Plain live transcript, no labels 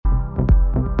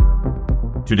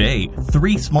Today,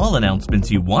 3 small announcements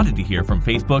you wanted to hear from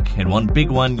Facebook and 1 big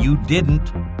one you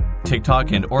didn't.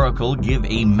 TikTok and Oracle give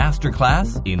a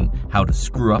masterclass in how to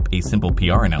screw up a simple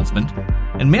PR announcement.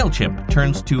 And MailChimp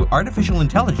turns to artificial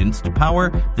intelligence to power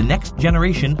the next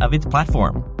generation of its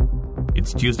platform.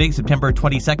 It's Tuesday, September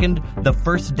 22nd, the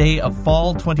first day of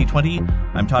fall 2020.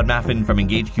 I'm Todd Maffin from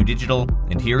EngageQ Digital,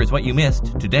 and here is what you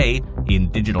missed today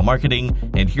in digital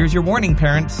marketing. And here's your warning,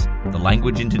 parents. The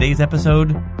language in today's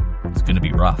episode is going to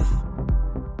be rough.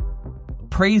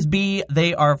 Praise be,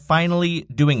 they are finally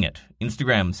doing it.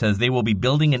 Instagram says they will be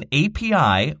building an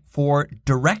API for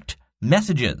direct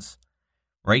messages.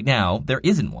 Right now, there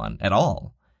isn't one at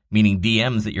all, meaning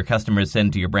DMs that your customers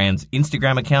send to your brand's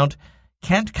Instagram account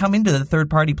can't come into the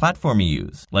third-party platform you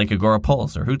use, like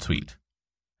Agorapulse or Hootsuite.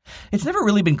 It's never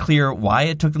really been clear why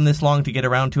it took them this long to get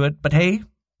around to it, but hey,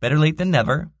 better late than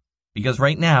never, because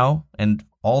right now, and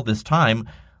all this time,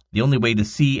 the only way to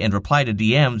see and reply to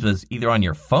DMs was either on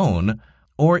your phone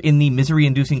or in the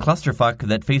misery-inducing clusterfuck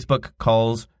that Facebook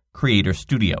calls Creator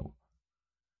Studio.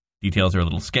 Details are a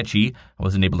little sketchy. I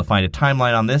wasn't able to find a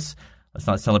timeline on this. Let's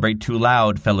not celebrate too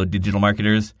loud, fellow digital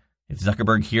marketers. If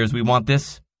Zuckerberg hears we want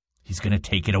this, he's going to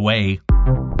take it away.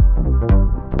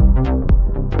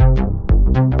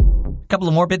 A couple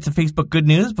of more bits of Facebook good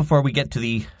news before we get to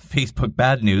the Facebook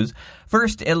bad news.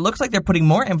 First, it looks like they're putting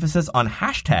more emphasis on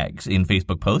hashtags in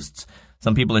Facebook posts.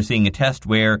 Some people are seeing a test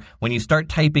where when you start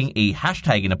typing a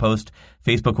hashtag in a post,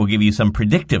 Facebook will give you some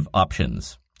predictive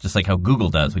options, just like how Google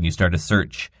does when you start a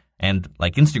search. And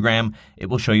like Instagram, it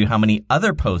will show you how many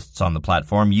other posts on the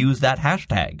platform use that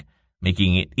hashtag,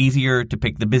 making it easier to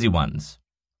pick the busy ones.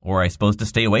 Or I suppose to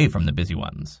stay away from the busy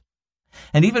ones.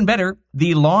 And even better,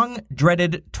 the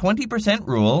long-dreaded 20%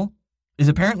 rule is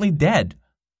apparently dead.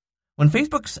 When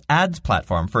Facebook's ads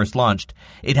platform first launched,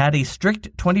 it had a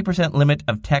strict 20% limit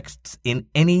of texts in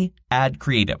any ad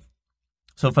creative.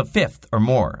 So if a fifth or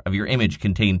more of your image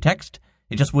contained text,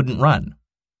 it just wouldn't run.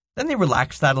 Then they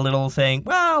relaxed that a little, saying,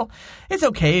 well, it's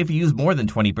okay if you use more than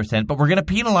 20%, but we're going to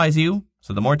penalize you.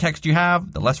 So the more text you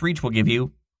have, the less reach we'll give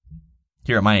you.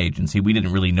 Here at my agency, we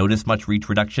didn't really notice much reach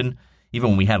reduction,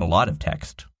 even when we had a lot of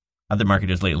text. Other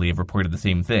marketers lately have reported the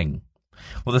same thing.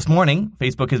 Well, this morning,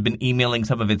 Facebook has been emailing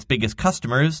some of its biggest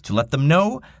customers to let them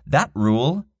know that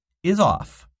rule is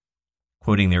off.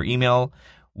 Quoting their email,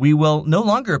 "We will no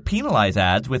longer penalize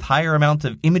ads with higher amounts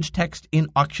of image text in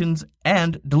auctions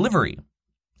and delivery.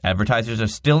 Advertisers are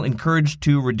still encouraged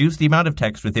to reduce the amount of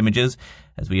text with images,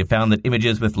 as we have found that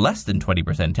images with less than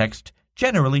 20% text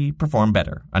generally perform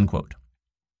better," unquote.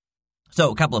 So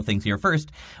a couple of things here.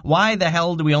 First, why the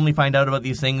hell do we only find out about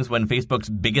these things when Facebook's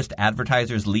biggest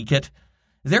advertisers leak it?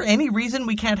 Is there any reason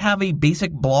we can't have a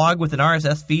basic blog with an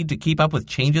RSS feed to keep up with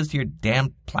changes to your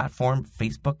damn platform,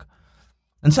 Facebook?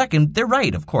 And second, they're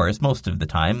right, of course, most of the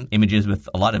time. Images with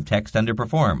a lot of text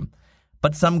underperform.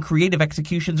 But some creative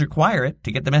executions require it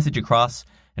to get the message across,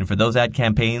 and for those ad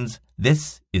campaigns,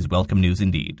 this is welcome news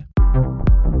indeed.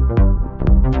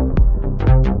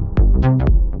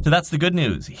 So that's the good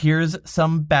news. Here's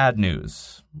some bad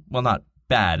news. Well, not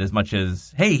bad as much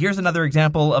as, hey, here's another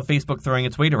example of Facebook throwing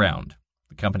its weight around.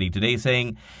 The company today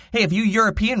saying, hey, if you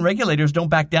European regulators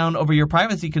don't back down over your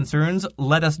privacy concerns,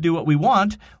 let us do what we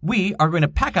want. We are going to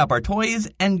pack up our toys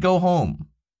and go home.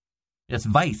 Yes,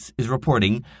 Vice is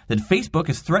reporting that Facebook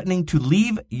is threatening to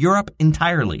leave Europe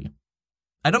entirely.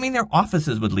 I don't mean their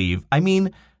offices would leave. I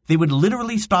mean they would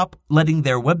literally stop letting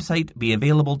their website be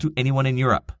available to anyone in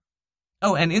Europe.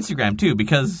 Oh, and Instagram too,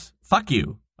 because fuck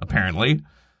you, apparently.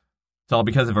 It's all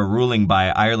because of a ruling by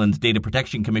Ireland's Data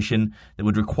Protection Commission that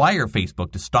would require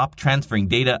Facebook to stop transferring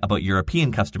data about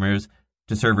European customers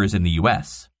to servers in the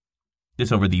US.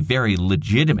 This over the very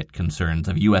legitimate concerns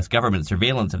of US government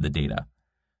surveillance of the data.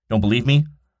 Don't believe me?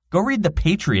 Go read the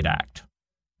Patriot Act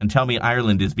and tell me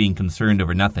Ireland is being concerned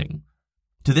over nothing.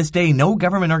 To this day, no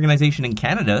government organization in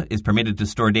Canada is permitted to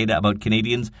store data about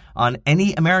Canadians on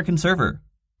any American server.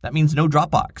 That means no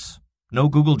Dropbox, no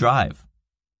Google Drive.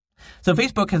 So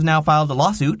Facebook has now filed a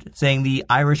lawsuit saying the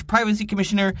Irish Privacy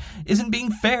Commissioner isn't being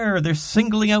fair. They're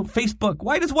singling out Facebook.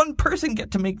 Why does one person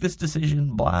get to make this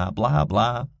decision? Blah, blah,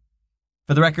 blah.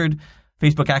 For the record,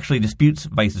 Facebook actually disputes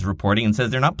Vice's reporting and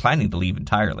says they're not planning to leave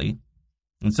entirely.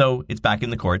 And so it's back in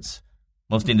the courts.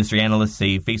 Most industry analysts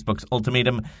say Facebook's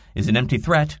ultimatum is an empty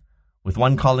threat, with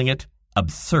one calling it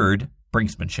absurd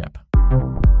brinksmanship.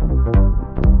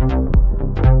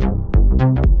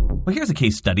 Well, here's a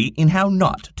case study in how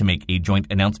not to make a joint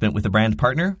announcement with a brand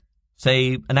partner,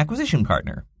 say an acquisition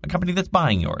partner, a company that's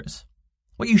buying yours.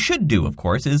 What you should do, of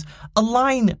course, is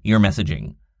align your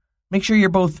messaging. Make sure you're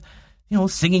both,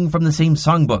 singing from the same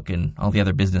songbook and all the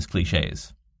other business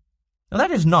cliches. Now,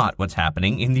 that is not what's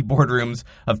happening in the boardrooms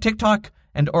of TikTok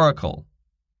and Oracle.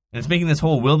 And it's making this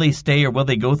whole will they stay or will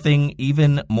they go thing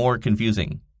even more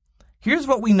confusing. Here's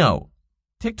what we know.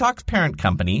 TikTok's parent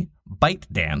company,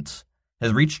 ByteDance,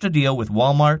 has reached a deal with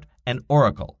Walmart and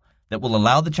Oracle that will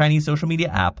allow the Chinese social media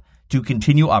app to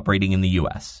continue operating in the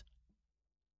US.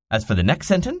 As for the next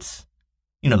sentence,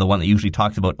 the one that usually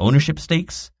talks about ownership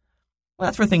stakes, well,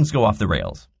 that's where things go off the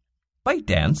rails.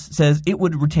 ByteDance says it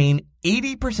would retain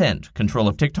 80% control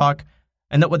of TikTok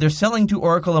and that what they're selling to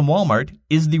Oracle and Walmart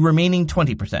is the remaining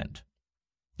 20%.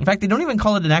 In fact, they don't even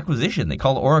call it an acquisition. They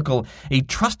call Oracle a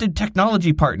trusted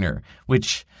technology partner,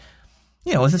 which,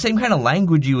 is the same kind of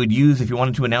language you would use if you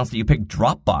wanted to announce that you picked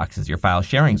Dropbox as your file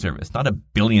sharing service, not a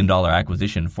billion-dollar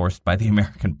acquisition forced by the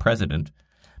American president.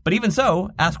 But even so,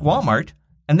 ask Walmart,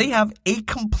 and they have a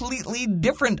completely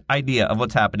different idea of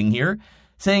what's happening here,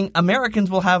 saying Americans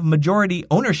will have majority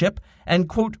ownership and,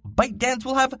 quote, ByteDance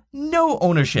will have no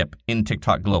ownership in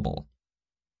TikTok Global.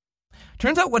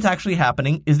 Turns out what's actually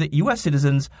happening is that U.S.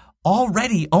 citizens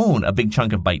already own a big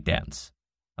chunk of ByteDance.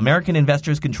 American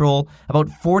investors control about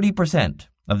 40%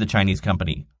 of the Chinese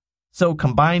company. So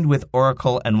combined with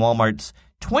Oracle and Walmart's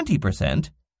 20%,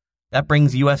 that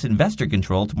brings U.S. investor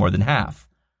control to more than half.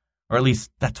 Or at least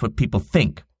that's what people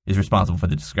think is responsible for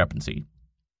the discrepancy.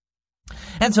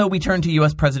 And so we turn to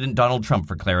U.S. President Donald Trump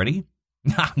for clarity.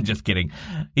 I'm just kidding.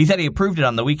 He said he approved it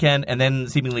on the weekend and then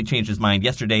seemingly changed his mind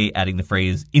yesterday, adding the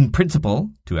phrase, in principle,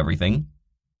 to everything.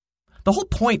 The whole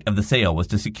point of the sale was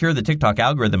to secure the TikTok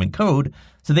algorithm and code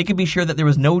so they could be sure that there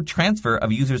was no transfer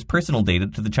of users' personal data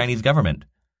to the Chinese government.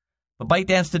 But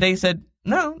ByteDance today said,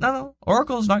 no,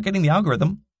 Oracle's not getting the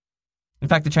algorithm. In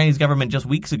fact, the Chinese government just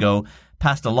weeks ago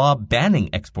passed a law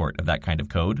banning export of that kind of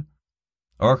code.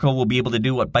 Oracle will be able to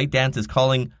do what ByteDance is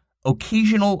calling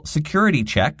occasional security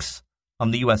checks on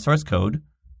the U.S. source code.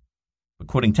 But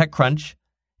quoting TechCrunch,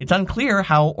 it's unclear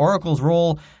how Oracle's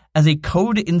role as a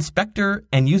code inspector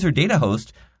and user data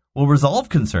host will resolve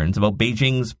concerns about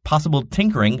Beijing's possible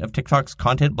tinkering of TikTok's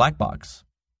content black box.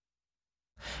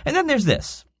 And then there's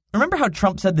this. Remember how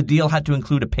Trump said the deal had to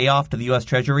include a payoff to the U.S.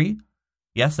 Treasury?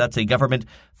 Yes, that's a government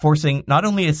forcing not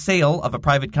only a sale of a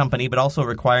private company, but also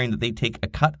requiring that they take a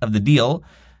cut of the deal,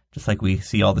 just like we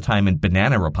see all the time in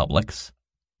banana republics.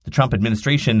 The Trump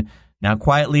administration now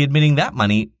quietly admitting that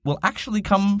money will actually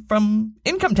come from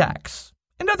income tax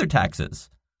and other taxes,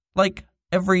 like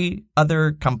every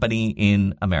other company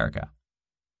in America.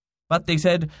 But they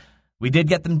said, we did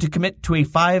get them to commit to a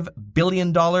 $5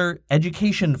 billion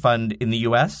education fund in the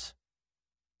U.S.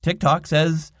 TikTok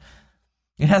says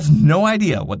it has no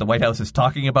idea what the White House is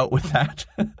talking about with that.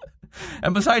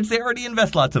 And besides, they already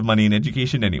invest lots of money in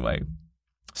education anyway.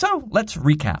 So let's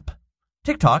recap.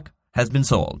 TikTok has been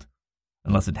sold.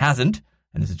 Unless it hasn't,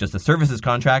 and this is just a services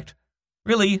contract,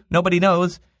 really, nobody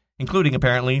knows, including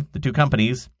apparently the two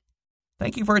companies.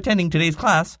 Thank you for attending today's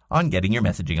class on getting your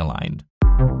messaging aligned.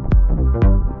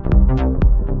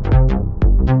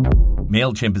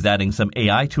 MailChimp is adding some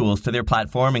AI tools to their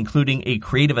platform, including a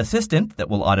creative assistant that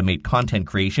will automate content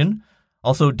creation,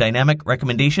 also dynamic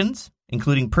recommendations,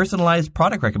 including personalized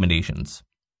product recommendations.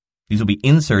 These will be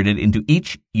inserted into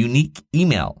each unique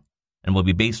email and will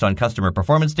be based on customer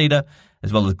performance data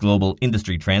as well as global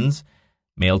industry trends.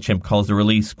 MailChimp calls the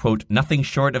release, quote, nothing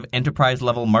short of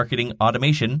enterprise-level marketing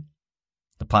automation.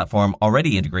 The platform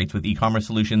already integrates with e-commerce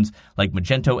solutions like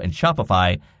Magento and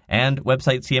Shopify and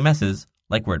website CMSs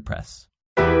like WordPress.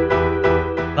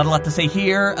 Not a lot to say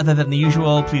here other than the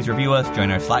usual. Please review us,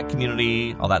 join our Slack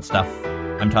community, all that stuff.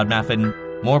 I'm Todd Maffin.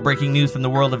 More breaking news from the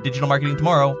world of digital marketing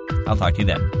tomorrow. I'll talk to you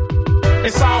then.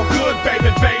 It's all good,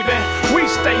 baby. We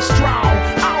stay strong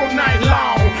all night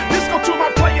long. Let's go to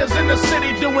my players in the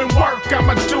city doing work.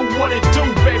 I'ma do what it do,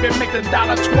 baby. Make the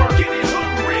dollar twerk. Get it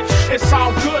hood rich. It's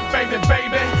all good,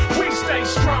 baby. We stay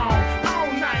strong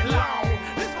all night long.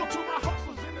 Let's go to my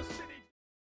hustlers in the city.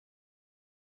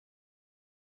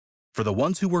 For the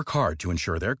ones who work hard to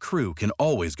ensure their crew can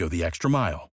always go the extra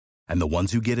mile, and the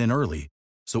ones who get in early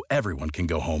so everyone can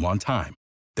go home on time,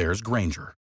 there's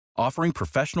Grainger, offering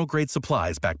professional-grade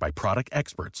supplies backed by product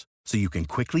experts so you can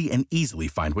quickly and easily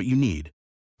find what you need.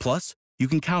 Plus, you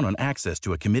can count on access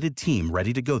to a committed team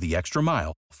ready to go the extra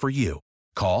mile for you.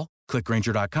 Call, click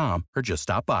Grainger.com, or just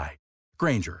stop by.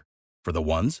 Grainger, for the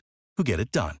ones who get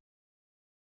it done.